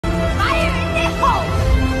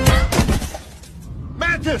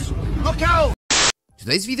Predators! Look out!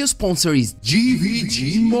 Today's video sponsor is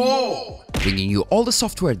GVGmod, bringing you all the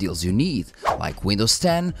software deals you need, like Windows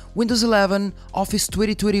 10, Windows 11, Office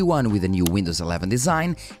 2021 with a new Windows 11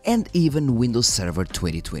 design, and even Windows Server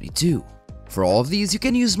 2022. For all of these, you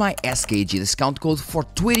can use my SKG discount code for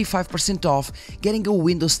 25% off, getting a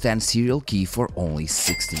Windows 10 serial key for only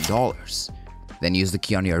 $16. Then use the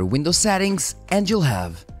key on your Windows settings and you'll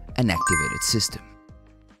have an activated system.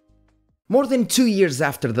 More than 2 years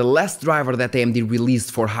after the last driver that AMD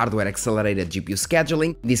released for hardware-accelerated GPU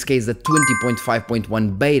scheduling, in this case the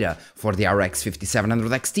 20.5.1 beta for the RX 5700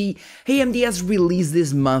 XT, AMD has released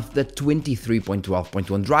this month the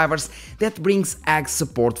 23.12.1 drivers that brings HAGS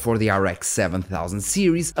support for the RX 7000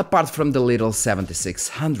 series, apart from the little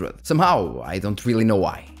 7600. Somehow, I don't really know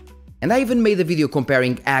why. And I even made a video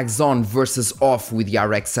comparing HAGS on versus off with the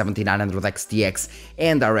RX 7900 XTX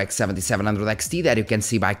and RX 7700 XT that you can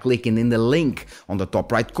see by clicking in the link on the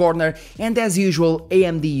top right corner, and as usual,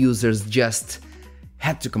 AMD users just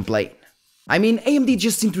had to complain. I mean, AMD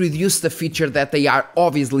just introduced a feature that they are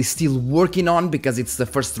obviously still working on because it's the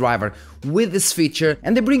first driver with this feature,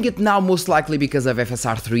 and they bring it now most likely because of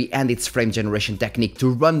FSR3 and its frame generation technique to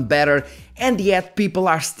run better, and yet people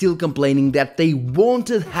are still complaining that they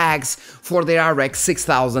wanted HAGS for their RX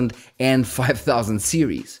 6000 and 5000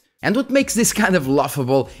 series. And what makes this kind of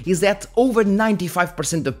laughable is that over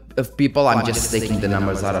 95% of people, I'm just taking the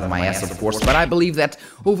numbers out of my ass of course, but I believe that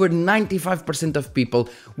over 95% of people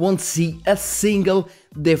won't see a single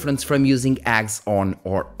difference from using HAGS on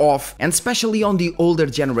or off, and especially on the older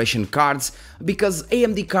generation cards, because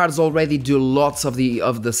AMD cards already do lots of the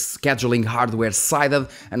scheduling hardware sided,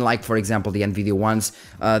 unlike for example the Nvidia ones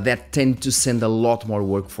that tend to send a lot more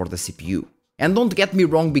work for the CPU. And don't get me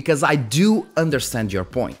wrong, because I do understand your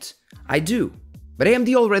point. I do. But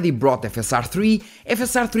AMD already brought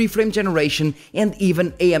FSR3 frame generation, and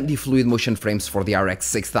even AMD Fluid Motion frames for the RX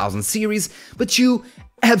 6000 series, but you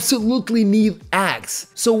absolutely need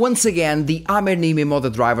HAGS. So once again, the Amernime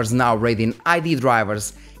MODDED Drivers, now Radeon.ID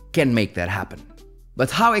drivers, can make that happen.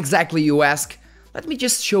 But how exactly, you ask? Let me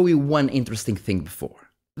just show you one interesting thing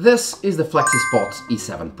before. This is the Flexispot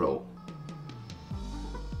E7 Pro.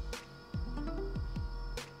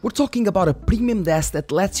 We're talking about a premium desk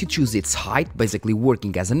that lets you choose its height, basically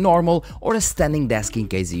working as a normal or a standing desk in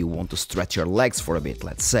case you want to stretch your legs for a bit,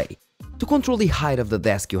 let's say. To control the height of the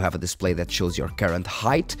desk, you have a display that shows your current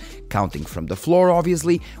height, counting from the floor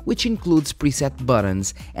obviously, which includes preset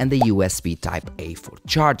buttons and the USB Type-A for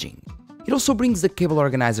charging. It also brings the cable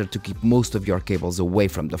organizer to keep most of your cables away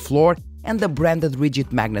from the floor, and the branded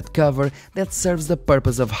rigid magnet cover that serves the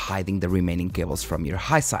purpose of hiding the remaining cables from your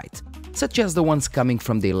high side, such as the ones coming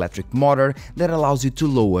from the electric motor that allows you to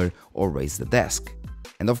lower or raise the desk.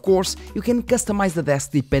 And of course, you can customize the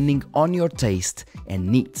desk depending on your taste and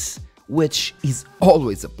needs, which is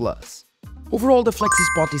always a plus. Overall, the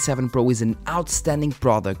Flexispot E7 Pro is an outstanding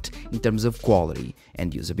product in terms of quality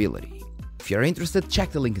and usability. If you're interested,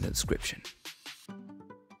 check the link in the description.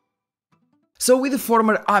 So with the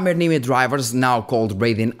former Amernime drivers, now called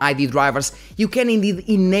Radeon.ID drivers, you can indeed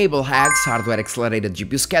enable HAGS, hardware-accelerated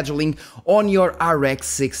GPU scheduling, on your RX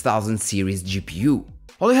 6000 series GPU.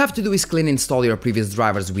 All you have to do is clean install your previous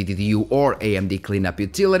drivers with EDU or AMD Cleanup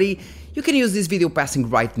utility. You can use this video passing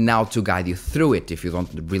right now to guide you through it if you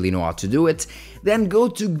don't really know how to do it. Then go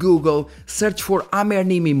to Google, search for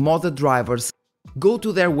Amernime MODDED Drivers, go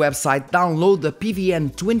to their website, download the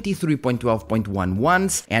PVN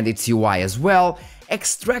 23.12.1 and its UI as well,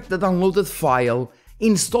 extract the downloaded file,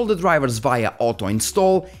 install the drivers via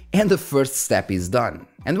auto-install, and the first step is done.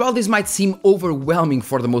 And while this might seem overwhelming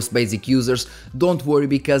for the most basic users, don't worry,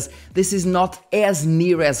 because this is not as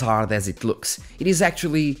near as hard as it looks. It is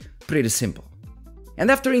actually pretty simple.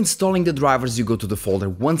 And after installing the drivers, you go to the folder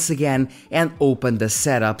once again and open the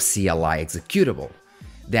Setup CLI executable.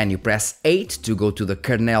 Then you press 8 to go to the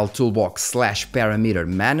kernel toolbox / parameter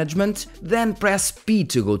management, then press P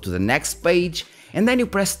to go to the next page, and then you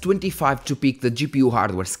press 25 to pick the GPU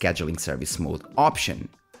hardware scheduling service mode option.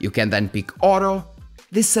 You can then pick auto,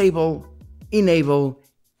 disable, enable,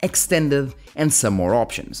 extended, and some more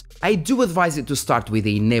options. I do advise you to start with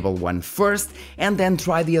the enable one first and then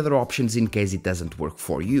try the other options in case it doesn't work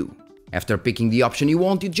for you. After picking the option you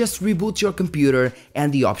want, you just reboot your computer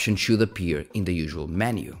and the option should appear in the usual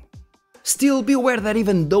menu. Still, be aware that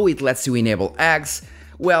even though it lets you enable HAGS,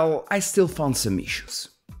 well, I still found some issues.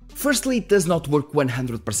 Firstly, it does not work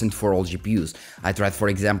 100% for all GPUs. I tried, for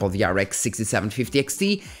example, the RX 6750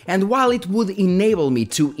 XT, and while it would enable me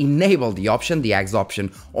to enable the option, the HAGS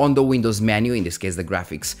option, on the Windows menu, in this case the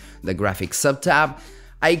graphics sub-tab,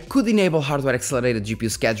 I could enable hardware accelerated GPU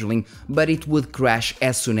scheduling, but it would crash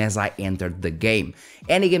as soon as I entered the game.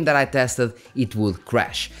 Any game that I tested, it would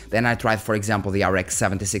crash. Then I tried, for example, the RX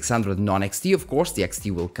 7600 non-XT, of course, the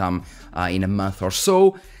XT will come in a month or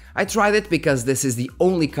so. I tried it because this is the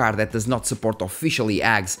only card that does not support officially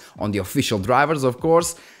HAGS on the official drivers, of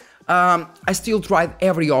course. I still tried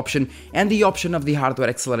every option, and the option of the hardware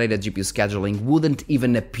accelerated GPU scheduling wouldn't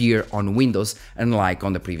even appear on Windows, unlike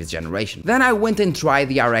on the previous generation. Then I went and tried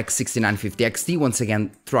the RX 6950 XT, once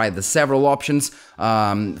again tried the several options,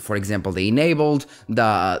 for example the enabled,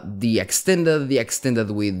 the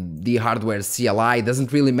extended with the hardware CLI,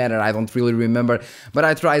 doesn't really matter, I don't really remember, but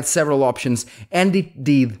I tried several options and it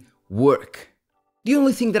did work. The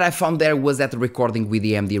only thing that I found there was that the recording with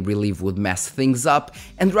the AMD Relief would mess things up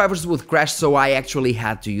and drivers would crash, so I actually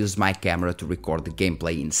had to use my camera to record the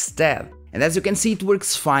gameplay instead. And as you can see, it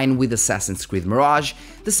works fine with Assassin's Creed Mirage.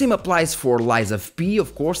 The same applies for Lies of P,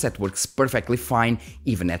 of course, that works perfectly fine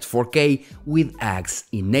even at 4K with HAGS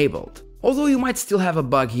enabled. Although you might still have a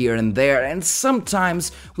bug here and there, and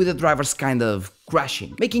sometimes with the drivers kind of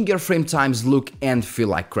crashing, making your frame times look and feel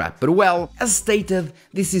like crap. But well, as stated,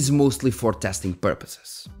 this is mostly for testing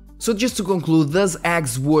purposes. So just to conclude, does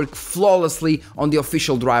HAGS work flawlessly on the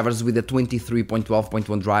official drivers with the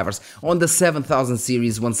 23.12.1 drivers on the 7000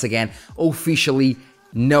 series? Once again, officially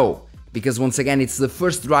no. Because once again, it's the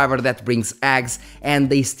first driver that brings HAGS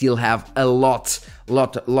and they still have a lots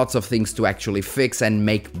of things to actually fix and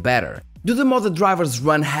make better. Do the modded drivers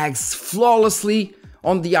run HAGS flawlessly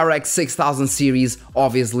on the RX 6000 series?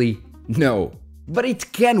 Obviously no. But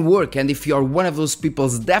it can work, and if you're one of those people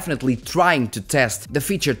definitely trying to test the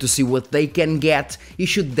feature to see what they can get, you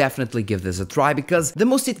should definitely give this a try, because the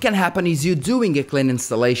most it can happen is you doing a clean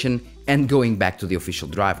installation and going back to the official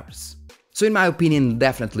drivers. So in my opinion,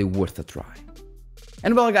 definitely worth a try.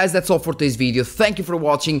 And well guys, that's all for today's video. Thank you for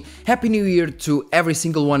watching, Happy New Year to every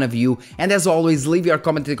single one of you, and as always, leave your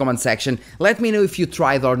comment in the comment section. Let me know if you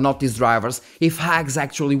tried or not these drivers, if HAGS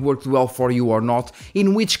actually worked well for you or not,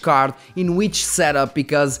 in which card, in which setup,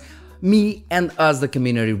 because me and us, the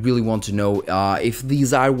community, really want to know if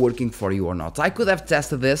these are working for you or not. I could have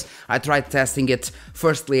tested this. I tried testing it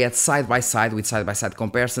firstly at side-by-side with side-by-side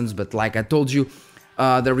comparisons, but like I told you,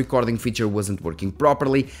 the recording feature wasn't working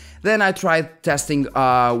properly. Then I tried testing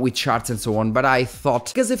with charts and so on, but I thought,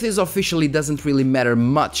 because if this officially doesn't really matter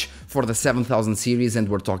much for the 7000 series, and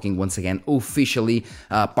we're talking once again officially,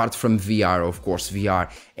 apart from VR, of course,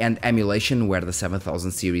 VR and emulation, where the 7000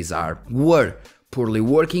 series were poorly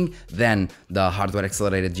working, then the hardware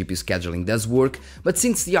accelerated GPU scheduling does work. But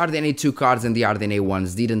since the Rdn.ID cards and the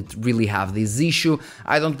Rdn.A1s didn't really have this issue,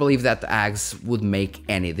 I don't believe that HAGS would make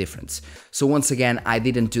any difference. So once again, I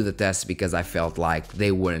didn't do the test because I felt like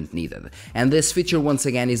they weren't needed. And this feature once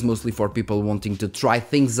again is mostly for people wanting to try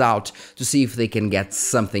things out to see if they can get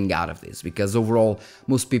something out of this, because overall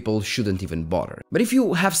most people shouldn't even bother. But if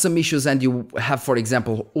you have some issues and you have, for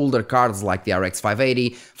example, older cards like the RX 580,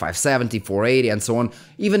 570, 480 and so on,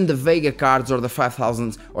 even the Vega cards or the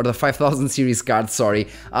 5000 or the 5000 series cards, sorry,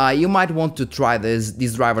 you might want to try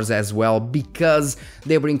these drivers as well, because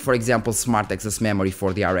they bring, for example, smart access memory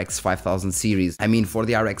for the RX 5000 series. I mean, for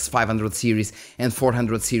the RX 500 series and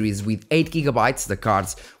 400 series with 8GB, the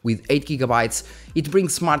cards with 8GB, it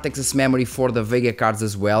brings smart access memory for the Vega cards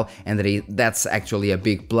as well, and that's actually a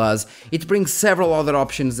big plus. It brings several other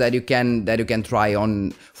options that you can try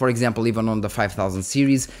on, for example, even on the 5000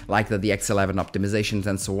 series, like the DX11 optimizations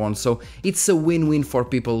and so on. So it's a win-win for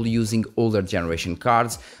people using older generation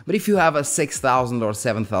cards. But if you have a 6000 or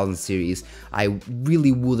 7000 series, I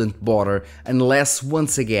really wouldn't bother, unless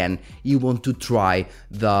once again you want to try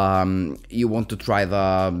this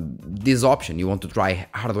option. You want to try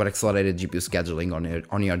hardware accelerated GPU scheduling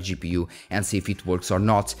on your GPU and see if it works or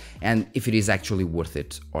not, and if it is actually worth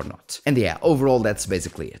it or not. And yeah, overall that's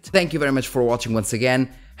basically it. Thank you very much for watching once again.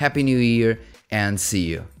 Happy New Year, and see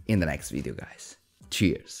you in the next video, guys.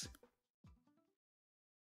 Cheers.